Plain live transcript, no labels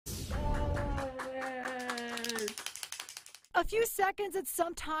A few seconds that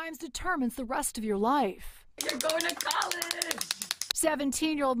sometimes determines the rest of your life. You're going to college!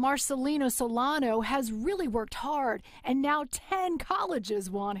 17-year-old Marcelino Solano has really worked hard, and now 10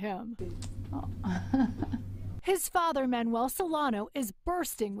 colleges want him. Oh. His father, Manuel Solano, is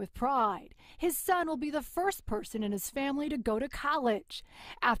bursting with pride. His son will be the first person in his family to go to college.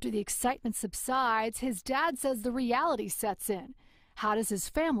 After the excitement subsides, his dad says the reality sets in. How does his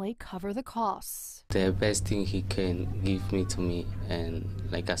family cover the costs? The best thing he can give to me and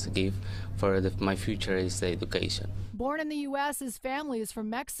as a gift for my future is the education. Born in the U.S., his family is from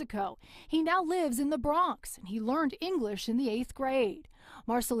Mexico. He now lives in the Bronx, and he learned English in the 8th grade.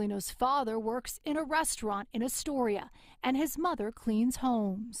 Marcelino's father works in a restaurant in Astoria, and his mother cleans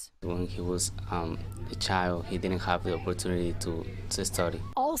homes. When he was a child, he didn't have the opportunity to study.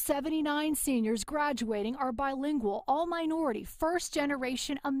 All 79 seniors graduating are bilingual, all minority,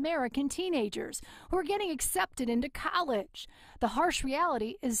 first-generation American teenagers who are getting accepted into college. The harsh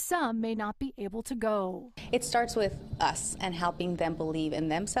reality is some may not be able to go. It starts with us and helping them believe in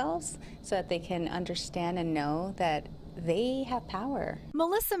themselves so that they can understand and know that they have power.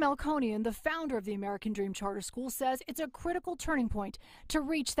 Melissa Melkonian, the founder of the American Dream Charter School, says it's a critical turning point to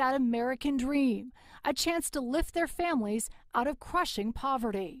reach that American dream, a chance to lift their families out of crushing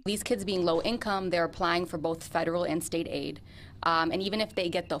poverty. These kids being low income, they're applying for both federal and state aid. And even if they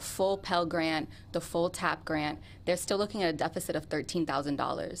get the full Pell Grant, the full TAP grant, they're still looking at a deficit of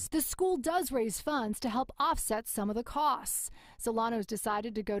 $13,000. The school does raise funds to help offset some of the costs. Solano's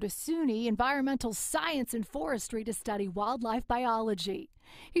decided to go to SUNY Environmental Science and Forestry to study wildlife biology.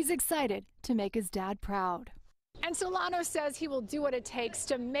 He's excited to make his dad proud. And Solano says he will do what it takes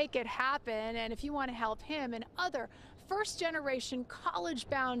to make it happen. And if you want to help him and other first-generation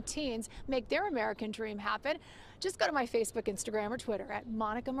college-bound teens make their American dream happen, just go to my Facebook, Instagram, or Twitter at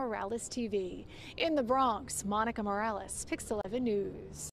Monica Morales TV. In the Bronx, Monica Morales, Pix 11 News.